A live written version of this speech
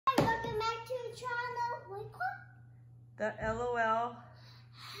the LOL.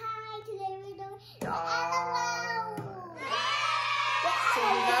 Hi, today we're doing the LOL. LOL. So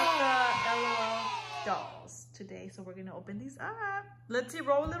we got the LOL dolls today. So we're gonna open these up. Let's see,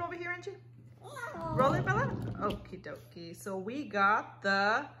 roll it over here, Angie. Roll it, Bella. Okie dokie. So we got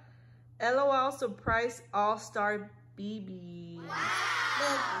the LOL Surprise All-Star BB.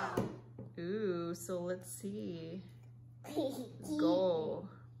 Wow. Ooh, so let's see. Go.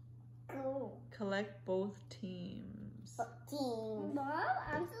 Go. Collect both teams. Mom,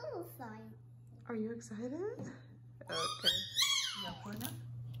 I'm so excited. Are you excited? Okay. Yeah, pull it up.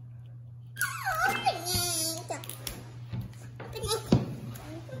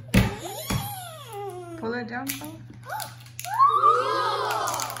 Pull it down, Bella.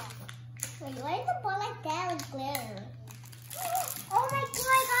 Wait, why is the ball like that with glitter? Oh my god,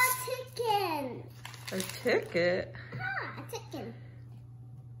 I got a chicken. A ticket? Ah, a chicken.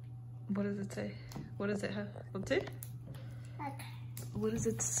 What does it say? What does it have? Let's see. Okay. What does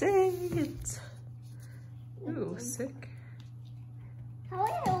it say? It's... Ooh, sick. How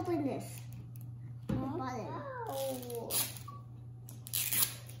do I open this? Button. Oh.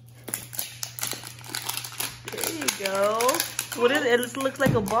 There you go. What is it? It looks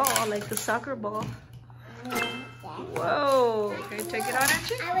like a ball, like the soccer ball. Whoa. Okay, take it out,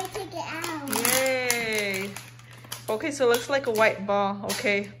 Angie. I will take it out. Yay. Okay, so it looks like a white ball.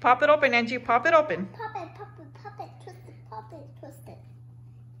 Okay, pop it open, Angie. Pop it open. Pop it, pop it, pop it, twist it, pop it, twist it.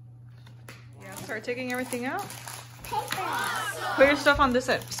 Yeah, start taking everything out. Paper. Put your stuff on this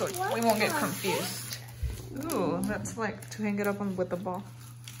side so we won't get confused. Ooh, that's like to hang it up on with the ball.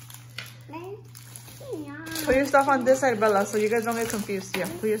 Put your stuff on this side, Bella, so you guys don't get confused. Yeah,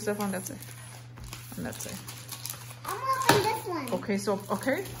 put your stuff on that side. On that side. I'm gonna open this one. Okay, so,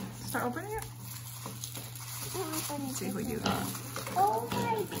 okay. Start opening it. Let's See what you got. Oh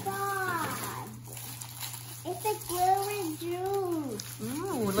my god. It's a glowing juice.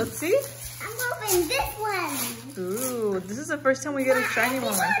 Ooh, let's see. I'm gonna open this one. Ooh, this is the first time we get a shiny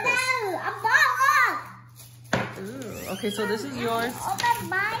one like this. No, a ball up. Ooh, okay, so this is yours. Open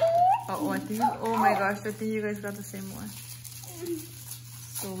mine. Oh, I think, oh my gosh, I think you guys got the same one.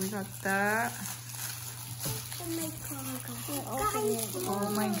 So we got that.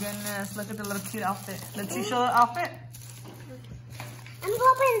 Oh my goodness, look at the little cute outfit. Let's see, show the outfit. I'm gonna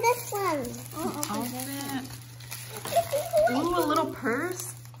open this one. Outfit. Ooh, a little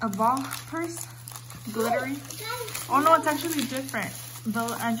purse. A ball purse. Glittery. Oh no, it's actually different.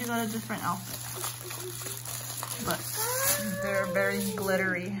 Angie got a different outfit. But they're very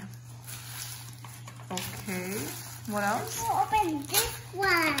glittery. Okay. What else? I'm gonna open this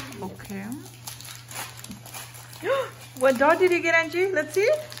one. Okay. What doll did you get, Angie? Let's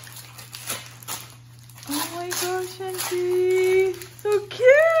see. Oh my gosh, Angie. So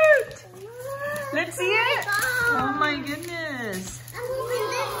cute. Let's see it. Oh my goodness. I'm opening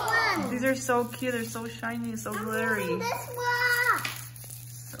this one. These are so cute. They're so shiny, so glittery. I'm this one.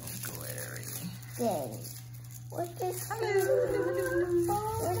 So glittery. Good. What's this?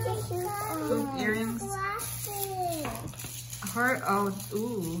 Hoop earrings. Heart. Oh,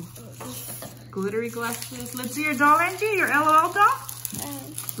 ooh. Glittery glasses. Let's see your doll, Angie. Your LOL doll.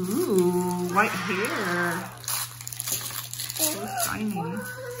 Ooh, white hair. So shiny.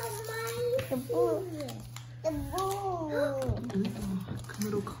 The boo. The boo. Ooh,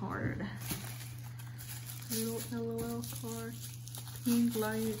 little card. Little LOL card. Pink,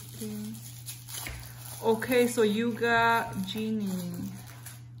 light pink. Okay, so you got Genie.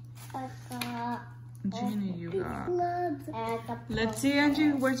 Genie, you got. Let's see,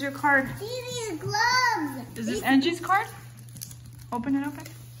 Angie. Where's your card? These are gloves. Is this Angie's card? Open it, open.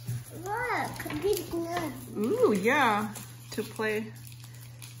 Look, these gloves. Ooh, yeah. To play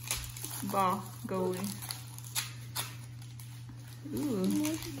ball, goalie. Ooh.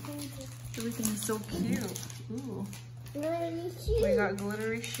 Everything is so cute. Ooh. We got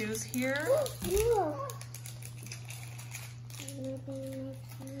glittery shoes here.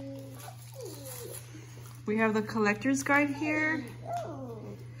 We have the collector's guide here. Oh,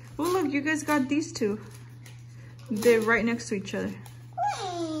 look, you guys got these two. They're right next to each other.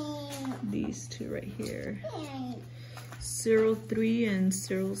 These two right here. 03 and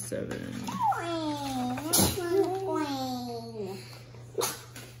 07.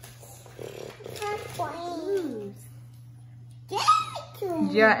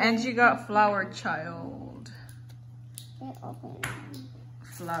 Yeah, Angie got Flower Child.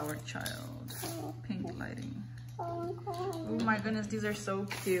 Flower Child. Pink lighting. Oh my goodness, these are so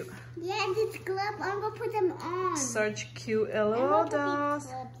cute. Yeah, these gloves, I'm gonna put them on. Such cute LOL dolls.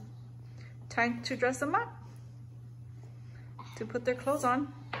 Time to dress them up. To put their clothes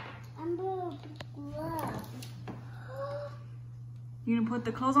on. I'm gonna put gloves. You gonna put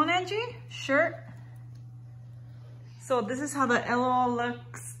the clothes on, Angie? Shirt. So this is how the LOL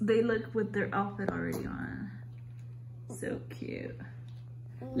looks. They look with their outfit already on. So cute.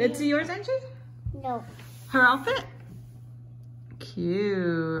 Let's see yours, Angie? No. Her outfit?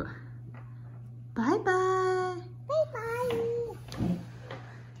 Cute. Bye-bye. Bye-bye.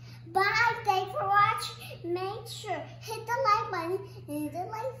 Bye. Thanks for watching. Make sure hit the like button and hit the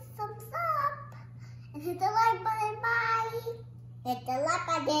like thumbs up. And hit the like button. Bye. Hit the like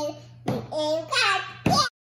button. And